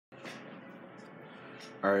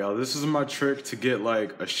Alright, y'all, this is my trick to get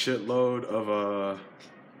like a shitload of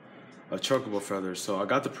Chocobo feathers. So I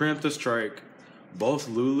got the preemptive strike. Both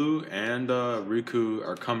Lulu and Riku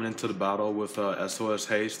are coming into the battle with SOS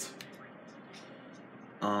haste.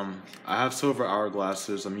 I have silver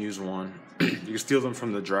hourglasses. I'm using one. You can steal them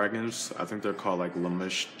from the dragons. I think they're called like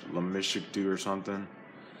Lamishikdu or something.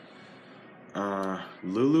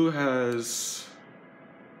 Lulu has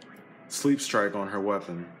sleep strike on her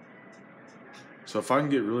weapon. So if I can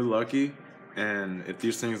get really lucky, and if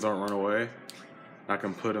these things don't run away, I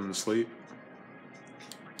can put them to sleep.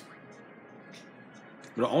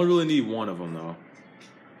 But I only really need one of them though.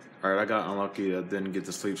 Alright, I got unlucky that didn't get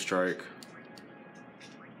the sleep strike.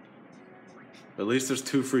 At least there's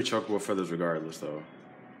 2 free Chocobo feathers regardless though.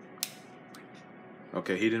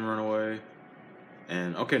 Okay, he didn't run away.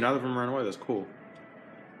 And okay, neither of them ran away, that's cool.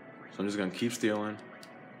 So I'm just gonna keep stealing.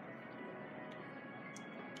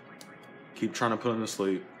 Keep trying to put him to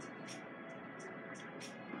sleep.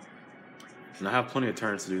 And I have plenty of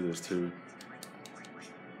turns to do this too.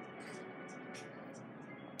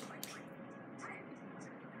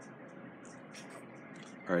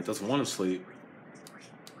 Alright, that's one asleep.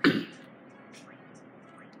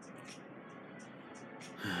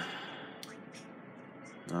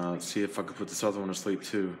 Let's see if I can put this other one to sleep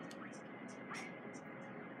too.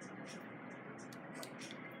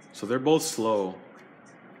 So they're both slow.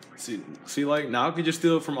 See, like now I can just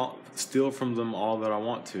steal from them all that I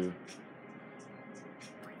want to.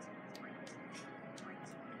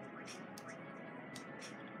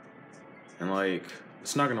 And like,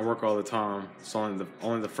 it's not gonna work all the time. It's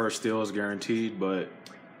only the first steal is guaranteed, but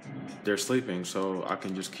they're sleeping, so I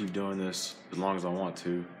can just keep doing this as long as I want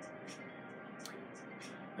to.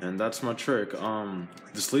 And that's my trick. The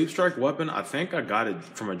sleep strike weapon, I think I got it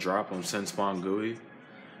from a drop on Spawn GUI.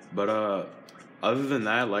 But other than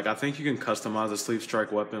that, like I think you can customize the sleep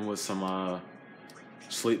strike weapon with some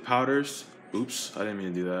sleep powders. Oops, I didn't mean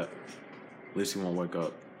to do that. At least he won't wake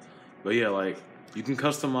up. But yeah, like you can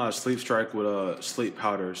customize sleep strike with sleep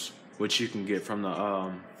powders, which you can get from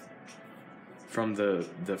the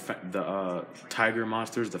tiger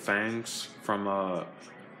monsters, the fangs from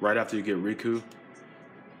right after you get Riku,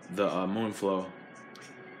 the Moonflow.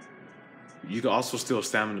 You can also steal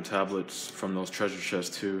stamina tablets from those treasure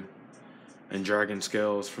chests too, and dragon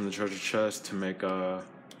scales from the treasure chest to make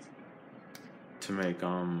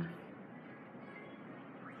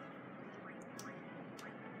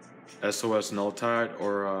SOS Null Tide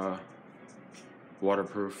or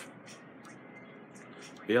waterproof.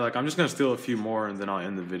 But yeah, like I'm just gonna steal a few more and then I'll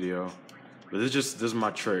end the video. But this is my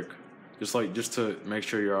trick, just to make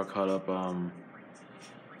sure you're all caught up.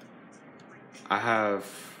 I have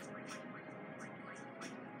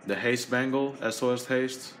the haste bangle, SOS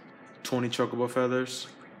haste, 20 Chocobo feathers,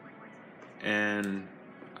 and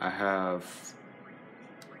I have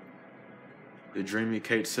the Dreamy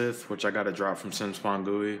Kate Sith, which I got a drop from Spawn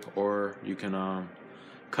GUI, or you can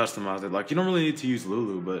customize it. Like you don't really need to use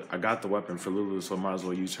Lulu, but I got the weapon for Lulu, so I might as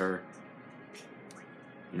well use her.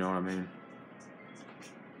 You know what I mean?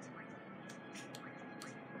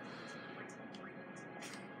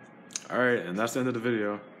 Alright, and that's the end of the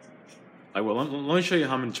video. Like, well, let me show you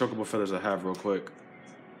how many Chocobo feathers I have real quick.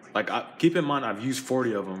 Like, keep in mind, I've used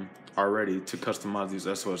 40 of them already to customize these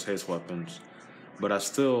SOS haste weapons. But I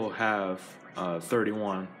still have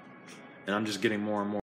 31, and I'm just getting more and more.